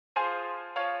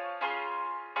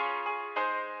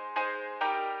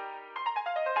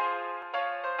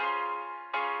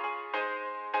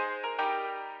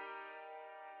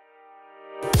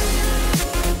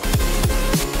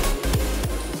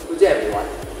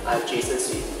I'm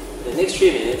Swee. In the next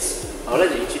 3 minutes, I would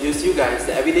like to introduce you guys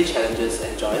the everyday challenges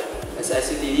enjoyed as an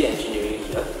SUTD engineering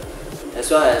leader,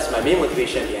 as well as my main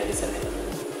motivation behind this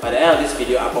seminar. By the end of this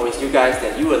video, I promise you guys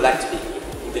that you will like to be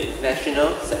in the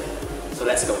international seminar. So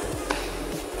let's go.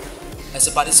 As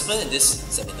a participant in this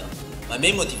seminar, my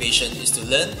main motivation is to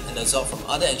learn and absorb from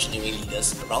other engineering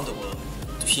leaders around the world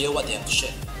to hear what they have to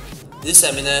share. This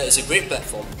seminar is a great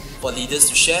platform for leaders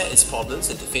to share its problems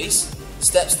that they face,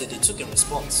 steps that they took in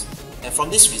response, and from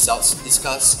these results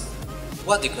discuss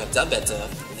what they could have done better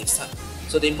next time.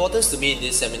 So the importance to me in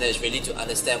this seminar is really to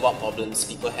understand what problems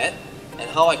people had and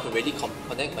how I could really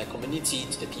connect my community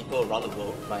to the people around the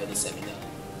world via this seminar.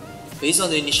 Based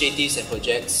on the initiatives and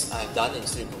projects I have done and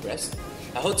still in progress,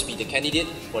 I hope to be the candidate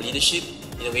for leadership,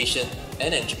 innovation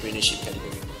and entrepreneurship category.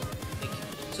 Thank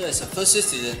you. So as a first year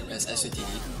student as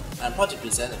SUTD, I'm proud to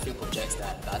present a few projects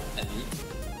that I've done and lead.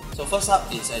 So first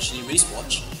up is actually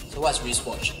wristwatch. So what's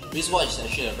wristwatch? Wristwatch is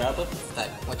actually a wearable prototype,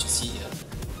 what you see here.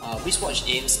 Wristwatch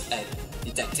aims at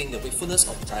detecting the wakefulness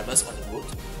of drivers on the road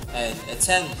and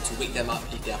attempt to wake them up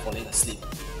if they are falling asleep.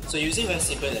 So using very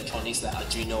simple electronics like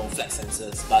Arduino, flex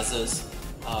sensors, buzzers,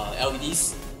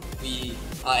 LEDs, we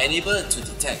are enabled to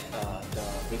detect the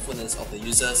wakefulness of the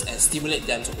users and stimulate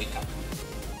them to wake up.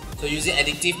 So using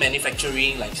additive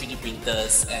manufacturing like 3D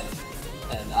printers and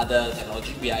other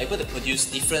technology, we are able to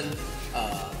produce different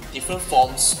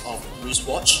forms of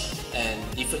wristwatch, and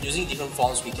using different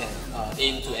forms we can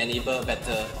aim to enable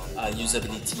better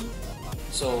usability.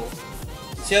 So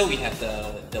here we have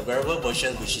the wearable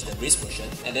version, which is the wrist version,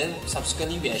 and then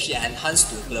subsequently we actually enhanced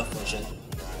to a glove version.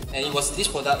 And this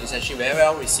product is actually very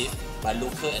well received by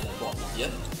local and abroad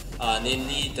media,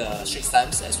 namely the Straits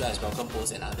Times as well as Welcome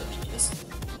Post and other medias.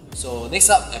 So next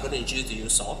up, I'm going to introduce to you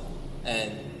SAW,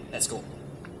 and let's go.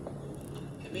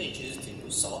 Let me introduce to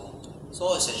you SAW.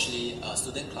 SAW is essentially a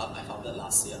student club I founded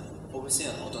last year, focusing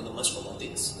on autonomous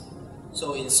robotics.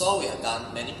 So in SAW, we have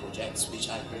done many projects which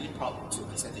I'm really proud to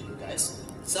present to you guys.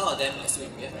 Some of them are still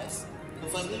in PFS. So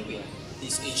firstly, we have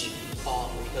this AGV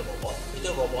called meter robot.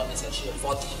 Meter robot is actually a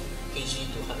 40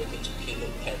 kg to 100 kg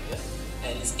payload carrier,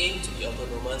 and it's aimed to be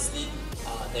autonomously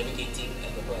navigating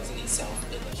and localizing itself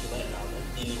in the human environment,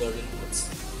 delivering goods.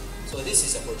 So this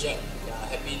is a project we are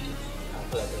happy to be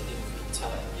collaborating with Intel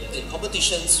and ISEL. In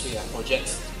competitions, we have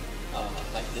projects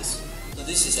like this. So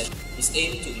this is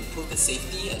aimed to improve the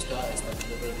safety as well as the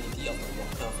deliverability of the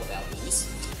worker for the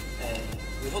elderlies. And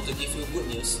we hope to give you good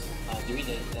news during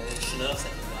the international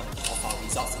seminar of our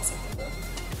results in September.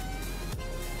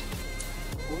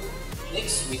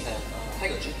 Next, we have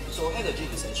Hackathon. So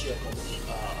Hackathon is actually a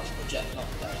project not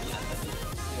directly under me.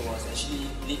 It was actually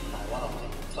led by one of my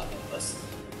club members.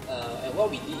 And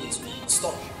what we did is we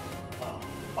installed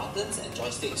buttons and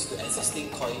joysticks to existing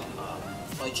toy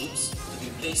jeeps to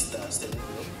replace the steering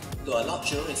wheel to allow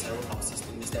children with cerebral palsy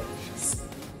to use them with ease.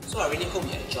 So I really hope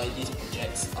you enjoy these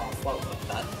projects of what we have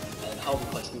done and how we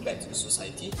contribute back to the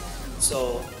society.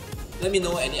 So let me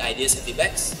know any ideas and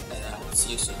feedbacks, and I hope to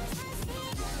see you soon.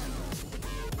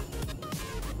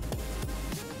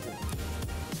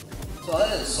 So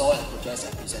other than SAW and projects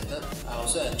I presented, I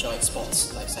also enjoyed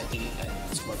sports like cycling and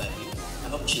scuba diving. I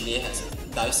hope Chile has a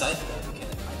dive site that I can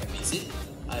visit.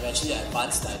 I'm actually an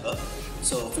advanced diver,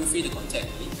 so feel free to contact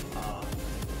me.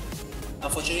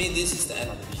 Unfortunately, this is the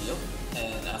end of the video,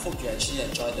 and I hope you actually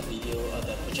enjoyed the video or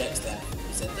the projects that I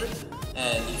presented.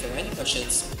 And if you have any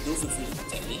questions, do feel free to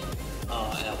contact me,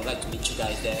 and I would like to meet you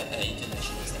guys there at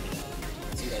International Seminar.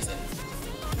 See you guys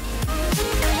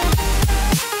there.